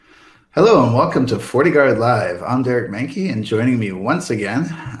Hello and welcome to FortiGuard Live. I'm Derek Mankey, and joining me once again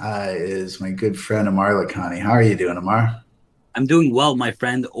is my good friend Amar Lakhani. How are you doing, Amar? I'm doing well, my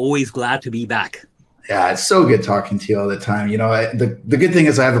friend. Always glad to be back. Yeah, it's so good talking to you all the time. The good thing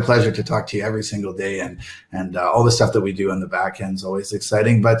is I have the pleasure to talk to you every single day, and all the stuff that we do on the back end is always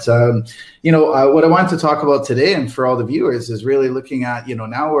exciting. But what I wanted to talk about today, and for all the viewers, is really looking at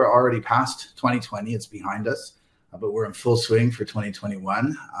now we're already past 2020; it's behind us. But we're in full swing for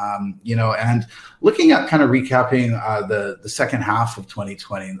 2021, and looking at kind of recapping the second half of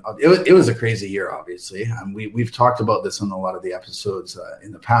 2020. It was a crazy year, obviously. We've talked about this on a lot of the episodes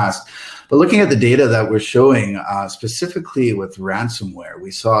in the past, but looking at the data that we're showing, specifically with ransomware, we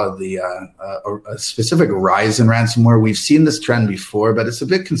saw a specific rise in ransomware. We've seen this trend before, but it's a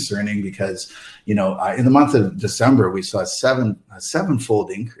bit concerning because in the month of December, we saw a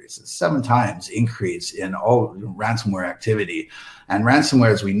seven-fold increase, 7 times increase in all ransomware activity. And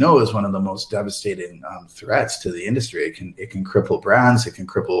ransomware, as we know, is one of the most devastating threats to the industry. It can cripple brands, it can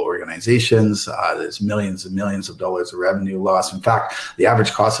cripple organizations. There's millions and millions of dollars of revenue loss. In fact, the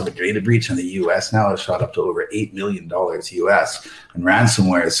average cost of a data breach in the U.S. now has shot up to over $8 million U.S. And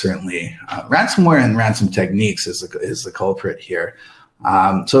ransomware is certainly ransomware and ransom techniques is the culprit here.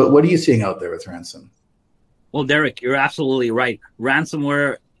 So what are you seeing out there with ransom? Well, Derek, you're absolutely right.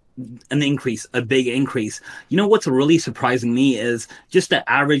 Ransomware, a big increase. You know what's really surprising me is just the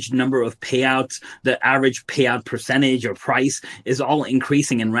average number of payouts, the average payout percentage or price is all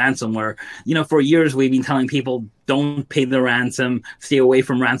increasing in ransomware. For years we've been telling people, don't pay the ransom, stay away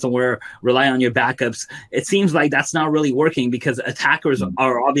from ransomware, rely on your backups. It seems like that's not really working because attackers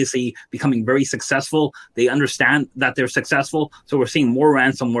are obviously becoming very successful. They understand that they're successful. So we're seeing more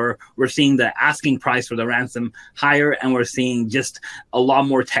ransomware. We're seeing the asking price for the ransom higher, and we're seeing just a lot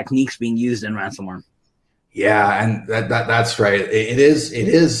more techniques being used in ransomware. Yeah, and that's right. It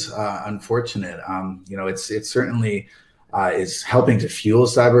is unfortunate. It's certainly is helping to fuel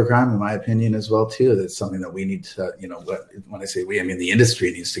cybercrime, in my opinion, as well too. That's something that we need to, when I say we, I mean the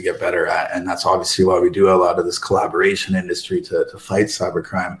industry needs to get better at, and that's obviously why we do a lot of this collaboration industry to fight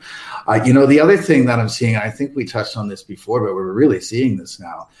cybercrime. The other thing that I'm seeing, I think we touched on this before, but we're really seeing this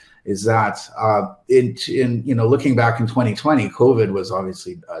now, is that looking back in 2020, COVID was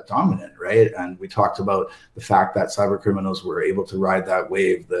obviously dominant, right? And we talked about the fact that cyber criminals were able to ride that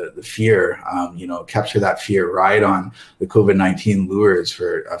wave, the fear, capture that fear, ride on the COVID-19 lures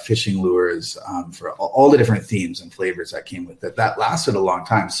for phishing lures, for all the different themes and flavors that came with it. That lasted a long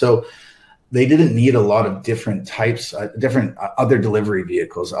time. So they didn't need a lot of different types, other delivery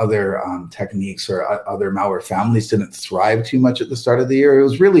vehicles, other techniques, or other malware families didn't thrive too much at the start of the year. It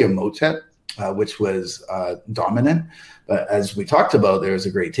was really a MOTET, which was dominant. But as we talked about, there was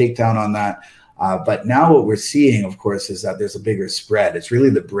a great takedown on that. But now what we're seeing, of course, is that there's a bigger spread. It's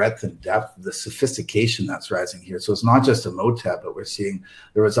really the breadth and depth, the sophistication that's rising here. So it's not just a MOTET, but we're seeing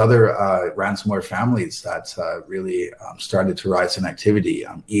there was other ransomware families that really started to rise in activity.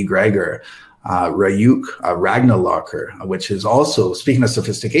 eGregor, Ryuk, Ragnalocker, which is also, speaking of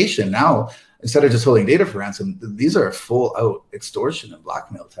sophistication, now instead of just holding data for ransom, these are full out extortion and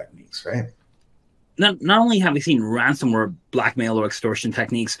blackmail techniques, right? Not only have we seen ransomware, blackmail, or extortion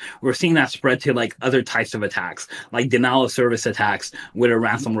techniques, we're seeing that spread to like other types of attacks, like denial of service attacks with a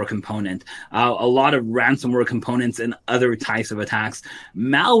ransomware component, a lot of ransomware components and other types of attacks.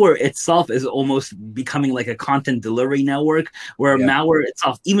 Malware itself is almost becoming like a content delivery network where malware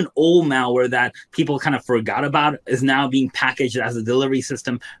itself, even old malware that people kind of forgot about, is now being packaged as a delivery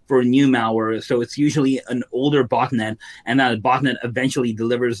system for new malware. So it's usually an older botnet, and that botnet eventually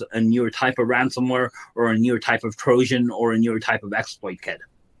delivers a newer type of ransomware or a newer type of Trojan or a newer type of exploit kit.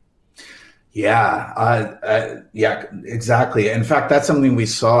 Yeah, exactly. In fact, that's something we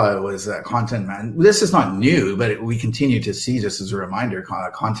saw was content man. This is not new, but we continue to see, just as a reminder,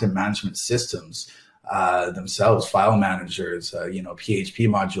 content management systems themselves, file managers, PHP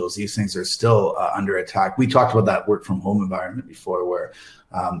modules. These things are still under attack. We talked about that work from home environment before, where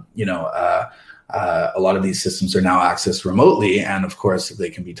a lot of these systems are now accessed remotely, and of course, if they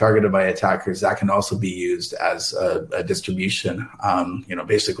can be targeted by attackers, that can also be used as a distribution,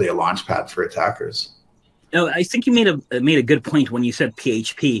 basically a launch pad for attackers. I think you made a good point when you said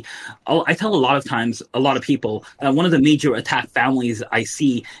PHP. I tell a lot of people that one of the major attack families I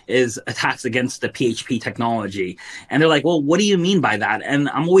see is attacks against the PHP technology. And they're like, well, what do you mean by that? And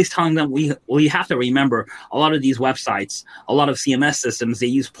I'm always telling them, you have to remember a lot of these websites, a lot of CMS systems, they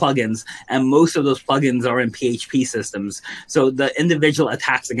use plugins, and most of those plugins are in PHP systems. So the individual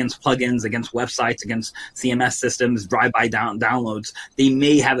attacks against plugins, against websites, against CMS systems, drive-by downloads, they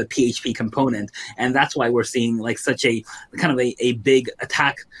may have a PHP component. And that's why we're we're seeing like such a kind of a big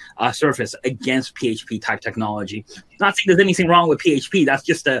attack surface against PHP type technology. Not saying there's anything wrong with PHP. That's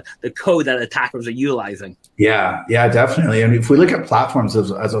just the code that attackers are utilizing. Yeah, definitely. And if we look at platforms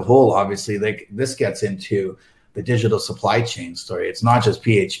as a whole, obviously, this gets into the digital supply chain story. It's not just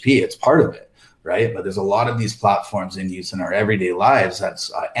PHP; it's part of it, right? But there's a lot of these platforms in use in our everyday lives.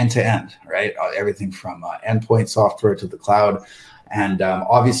 That's end to end, right? Everything from endpoint software to the cloud. And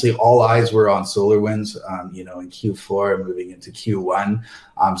obviously, all eyes were on SolarWinds, in Q4 and moving into Q1.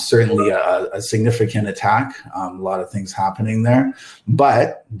 Certainly a significant attack, a lot of things happening there.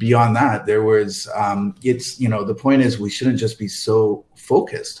 But beyond that, there was, the point is we shouldn't just be so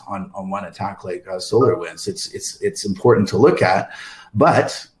focused on one attack like SolarWinds. It's important to look at,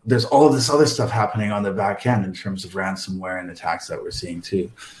 but there's all of this other stuff happening on the back end in terms of ransomware and attacks that we're seeing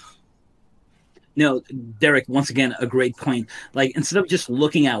too. No, Derek, once again, a great point. Like, instead of just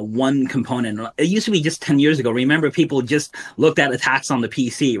looking at one component, it used to be just 10 years ago. Remember, people just looked at attacks on the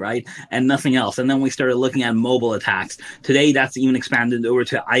PC, right? And nothing else. And then we started looking at mobile attacks. Today, that's even expanded over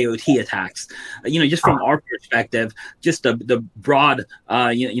to IoT attacks. Just from our perspective, just the broad,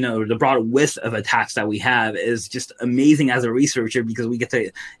 the broad width of attacks that we have is just amazing as a researcher, because we get to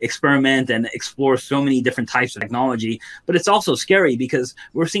experiment and explore so many different types of technology. But it's also scary because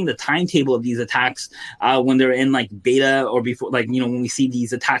we're seeing the timetable of these attacks when they're in like beta or before, when we see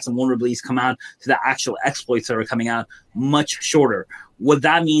these attacks and vulnerabilities come out to the actual exploits that are coming out much shorter. What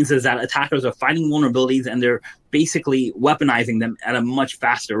that means is that attackers are finding vulnerabilities and they're basically weaponizing them at a much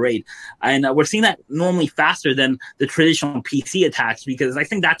faster rate. And we're seeing that normally faster than the traditional PC attacks, because I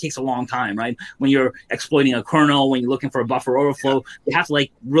think that takes a long time, right? When you're exploiting a kernel, when you're looking for a buffer overflow, you have to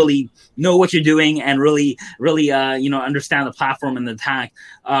really know what you're doing and really understand the platform and the attack.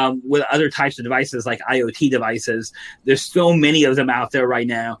 With other types of devices like IoT devices, there's so many of them out there right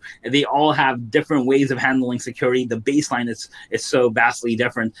now, and they all have different ways of handling security. The baseline is so vastly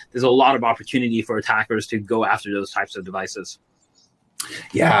different. There's a lot of opportunity for attackers to go after those types of devices.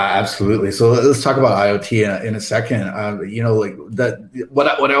 Yeah, absolutely. So let's talk about IoT in a second.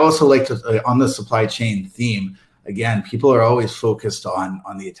 What I also like to on the supply chain theme. Again, people are always focused on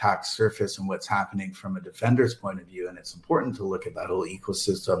the attack surface and what's happening from a defender's point of view, and it's important to look at that whole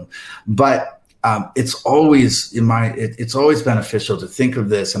ecosystem. But it's always beneficial to think of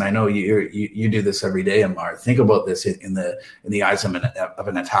this, and I know you do this every day, Amar. Think about this in the eyes of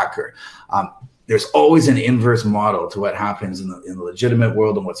an attacker. There's always an inverse model to what happens in the legitimate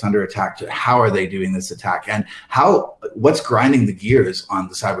world and what's under attack. To how are they doing this attack, and what's grinding the gears on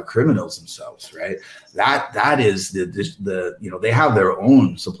the cyber criminals themselves, right? That is they have their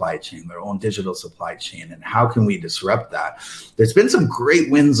own supply chain, their own digital supply chain, and how can we disrupt that? There's been some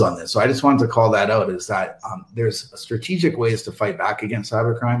great wins on this, so I just wanted to call that out. Is that there's strategic ways to fight back against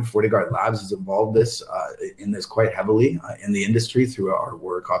cybercrime. FortiGuard Labs has involved in this quite heavily in the industry through our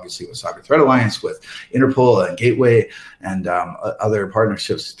work, obviously with Cyber Threat Alliance, with Interpol and Gateway, and other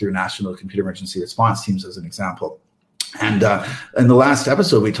partnerships through National Computer Emergency Response Teams, as an example. And in the last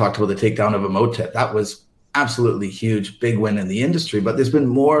episode, we talked about the takedown of Emotet. That was absolutely huge, big win in the industry. But there's been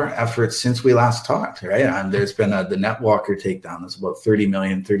more efforts since we last talked, right? And there's been the NetWalker takedown. There's about 30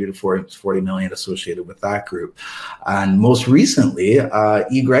 to 40 million associated with that group. And most recently,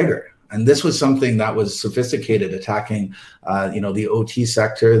 eGregor. And this was something that was sophisticated, attacking, the OT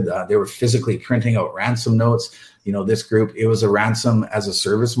sector. They were physically printing out ransom notes. This group, it was a ransom as a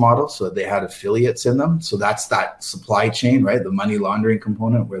service model, so they had affiliates in them. So that's that supply chain, right? The money laundering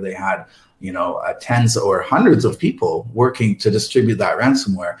component, where they had, tens or hundreds of people working to distribute that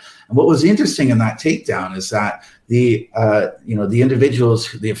ransomware. And what was interesting in that takedown is that the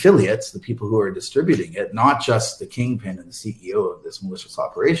individuals, the affiliates, the people who are distributing it, not just the kingpin and the CEO of this malicious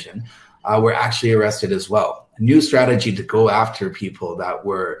operation, were actually arrested as well. A new strategy to go after people that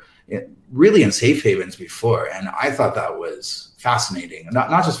were really in safe havens before. And I thought that was fascinating.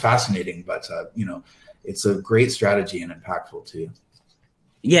 Not just fascinating, but, it's a great strategy and impactful too.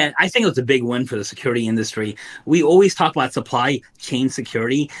 Yeah, I think it was a big win for the security industry. We always talk about supply chain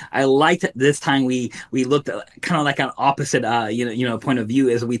security. I liked this time we looked at kind of like an opposite, point of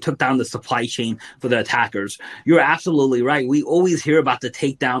view, as we took down the supply chain for the attackers. You're absolutely right. We always hear about the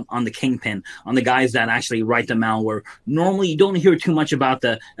takedown on the kingpin, on the guys that actually write the malware. Normally, you don't hear too much about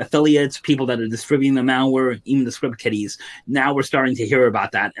the affiliates, people that are distributing the malware, even the script kiddies. Now we're starting to hear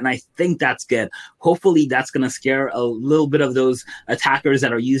about that, and I think that's good. Hopefully, that's going to scare a little bit of those attackers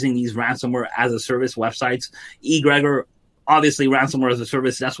that are using these ransomware as a service websites. eGregor, obviously ransomware as a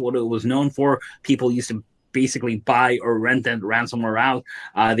service, that's what it was known for. People used to basically buy or rent that ransomware out.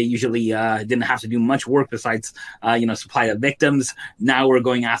 They usually didn't have to do much work besides, supply the victims. Now we're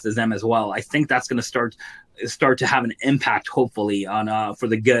going after them as well. I think that's going to start to have an impact, hopefully, on for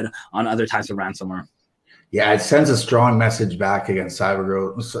the good on other types of ransomware. Yeah, it sends a strong message back against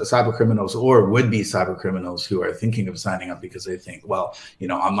cyber criminals or would-be cyber criminals who are thinking of signing up because they think, well,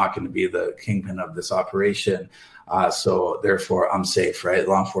 I'm not going to be the kingpin of this operation, so therefore I'm safe, right?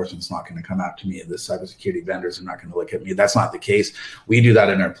 Law enforcement's not going to come after me. The cybersecurity vendors are not going to look at me. That's not the case. We do that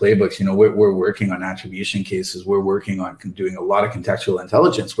in our playbooks. We're working on attribution cases. We're working on doing a lot of contextual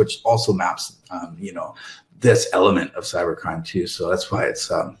intelligence, which also maps, this element of cybercrime too. So that's why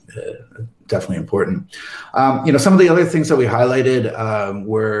it's definitely important. Some of the other things that we highlighted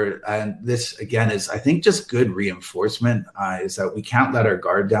were, and this again is, I think, just good reinforcement, is that we can't let our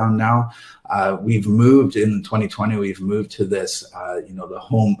guard down now. We've moved in 2020, we've moved to this, the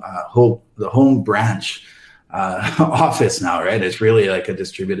home branch office now, right? It's really like a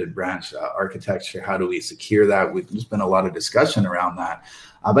distributed branch architecture. How do we secure that? There's been a lot of discussion around that.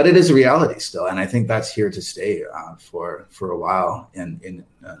 But it is a reality still, and I think that's here to stay for a while, in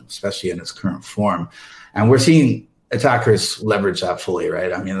especially in its current form. And we're seeing attackers leverage that fully,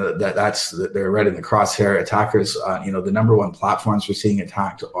 right? I mean, they're right in the crosshair. Attackers, the number one platforms we're seeing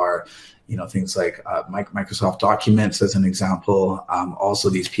attacked are, things like Microsoft Documents as an example. Also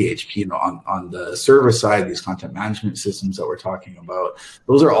these PHP, on the server side, these content management systems that we're talking about.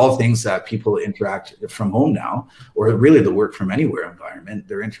 Those are all things that people interact from home now, or really the work from anywhere environment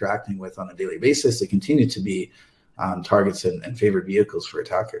they're interacting with on a daily basis. They continue to be targets and favored vehicles for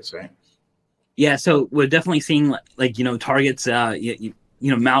attackers, right? Yeah, so we're definitely seeing targets,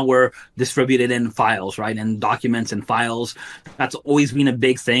 malware distributed in files, right? And documents and files. That's always been a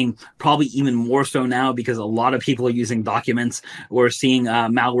big thing, probably even more so now because a lot of people are using documents. We're seeing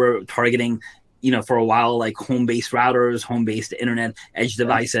malware targeting, for a while, like home-based routers, home-based internet edge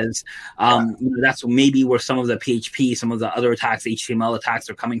devices. That's maybe where some of the PHP, some of the other attacks, HTML attacks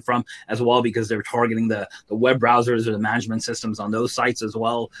are coming from as well, because they're targeting the web browsers or the management systems on those sites as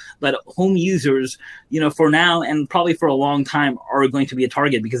well. But home users, for now and probably for a long time, are going to be a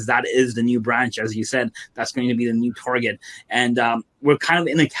target because that is the new branch, as you said. That's going to be the new target. And we're kind of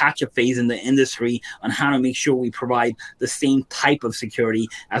in a catch-up phase in the industry on how to make sure we provide the same type of security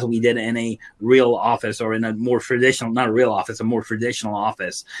as we did in a real office or in a more traditional, not a real office, a more traditional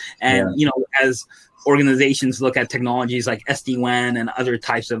office. And, as organizations look at technologies like SD-WAN and other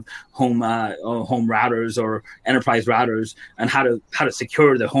types of home routers or enterprise routers and how to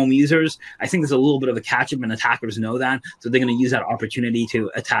secure the home users, I think there's a little bit of a catch-up, and attackers know that. So they're going to use that opportunity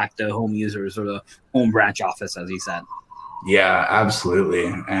to attack the home users or the home branch office, as you said. Yeah,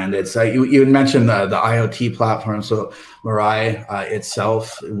 absolutely. And it's you mentioned the IoT platform. So Mirai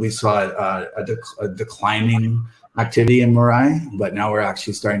itself, we saw a declining activity in Mirai, but now we're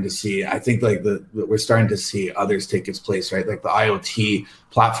actually starting to see, I think we're starting to see others take its place, right? Like the IoT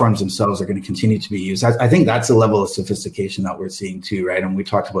platforms themselves are going to continue to be used. I think that's a level of sophistication that we're seeing too, right? And we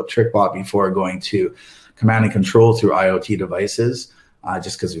talked about TrickBot before, going to command and control through IoT devices.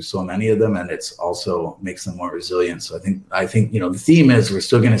 Just because there's so many of them, and it's also makes them more resilient. So I think the theme is we're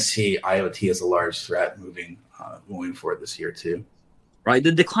still going to see IoT as a large threat moving forward this year too. Right.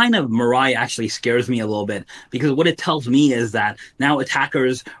 The decline of Mirai actually scares me a little bit, because what it tells me is that now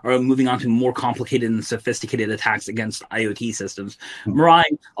attackers are moving on to more complicated and sophisticated attacks against IoT systems. Mirai,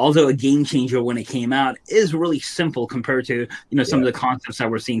 although a game changer when it came out, is really simple compared to, some of the concepts that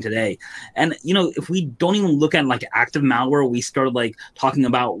we're seeing today. And, if we don't even look at like active malware, we start like talking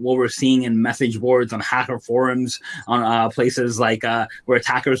about what we're seeing in message boards, on hacker forums, on places like where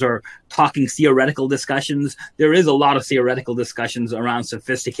attackers are talking theoretical discussions. There is a lot of theoretical discussions around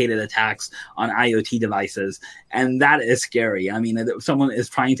sophisticated attacks on IoT devices, and that is scary. I mean, someone is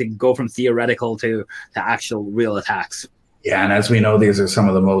trying to go from theoretical to actual real attacks. Yeah, and as we know, these are some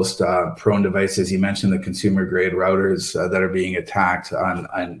of the most prone devices. You mentioned the consumer grade routers that are being attacked on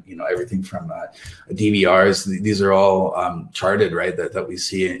everything from DVRs. These are all charted, right? That we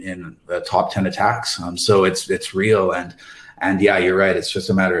see in the top 10 attacks. So it's real. And yeah, you're right. It's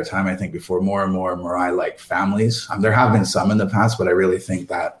just a matter of time, I think, before more and more Mirai-like families. There have been some in the past, but I really think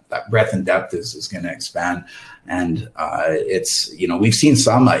that breadth and depth is going to expand. And it's, we've seen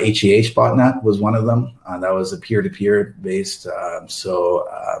some, HEH botnet was one of them. That was a peer-to-peer based. The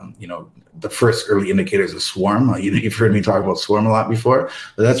first early indicators of Swarm, you've heard me talk about Swarm a lot before,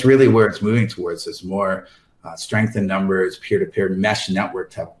 but that's really where it's moving towards, this more strength in numbers, peer-to-peer mesh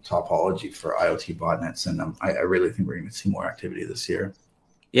network topology for IoT botnets. And I really think we're going to see more activity this year.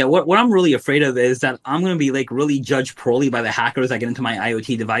 Yeah, what I'm really afraid of is that I'm going to be like really judged poorly by the hackers that get into my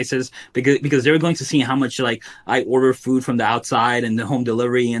IoT devices, because they're going to see how much like I order food from the outside and the home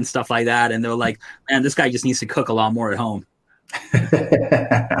delivery and stuff like that, and they're like, man, this guy just needs to cook a lot more at home.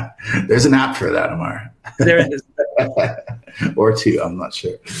 There's an app for that, Amar. There is. Or two, I'm not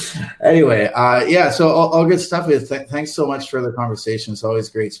sure. Anyway, yeah, so all good stuff. Thanks so much for the conversation. It's always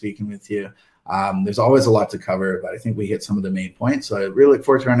great speaking with you. There's always a lot to cover, but I think we hit some of the main points. So I really look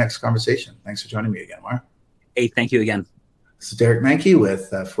forward to our next conversation. Thanks for joining me again, Amar. Hey, thank you again. This is Derek Manky with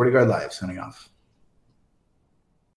FortiGuard Live signing off.